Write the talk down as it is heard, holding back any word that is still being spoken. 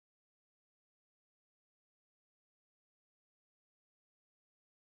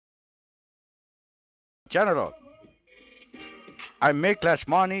General, I make less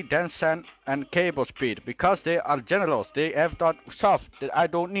money than sand and cable speed because they are generals. They have that stuff that I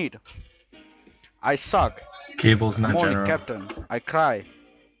don't need. I suck. Cable's I'm not only general. captain. I cry.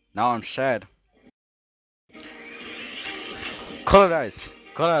 Now I'm sad. Colorize.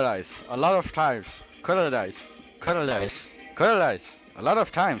 Colorize. A lot of times. Colorize. Colorize. Colorize. A lot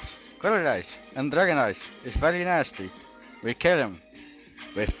of times. Colorize. And Dragonize is very nasty. We kill him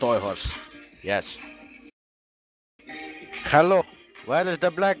with toy horse. Yes. Hello. Where is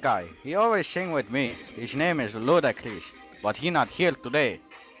the black guy? He always sing with me. His name is Ludacris, but he not here today.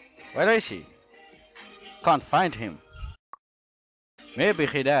 Where is he? Can't find him. Maybe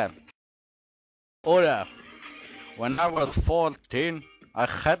he there. Oh yeah. When I was 14, I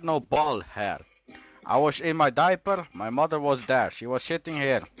had no bald hair. I was in my diaper, my mother was there, she was sitting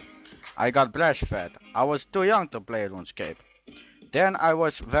here. I got breastfed. I was too young to play RuneScape. Then I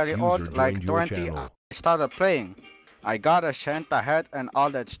was very User old, like joined your 20, I channel. started playing. I got a Santa hat and all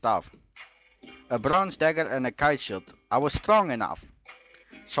that stuff. A bronze dagger and a kite shield. I was strong enough.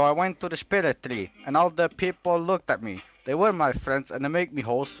 So I went to the spirit tree, and all the people looked at me. They were my friends and they make me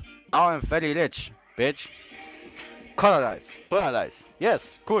host. Now I'm very rich, bitch. Colorize. Colorize. Yes,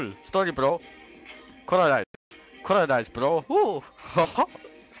 cool. Story, bro. Colorize. Colorize, bro. Ooh.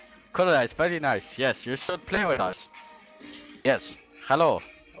 Colorize, very nice. Yes, you should play with us. Yes. Hello.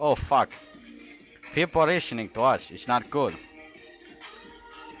 Oh, fuck. People listening to us. It's not good.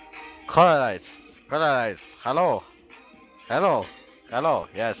 Colorize. Colorize. Hello. Hello. Hello.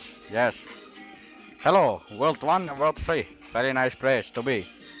 Yes. Yes. Hello. World 1 and World 3. Very nice place to be.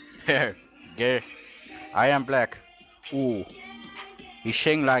 Here. Gay. I am black. Ooh. He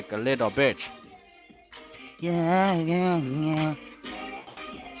sing like a little bitch. Yeah, yeah, yeah.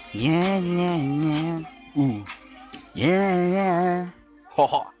 Yeah, yeah, yeah. Ooh. Yeah, yeah. Ho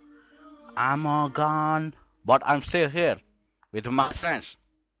ho. I'm all gone, but I'm still here with my friends.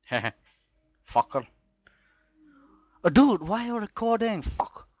 Fucker. Dude, why are you recording?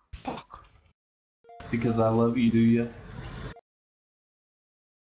 Fuck. Fuck. Because I love you, Duya.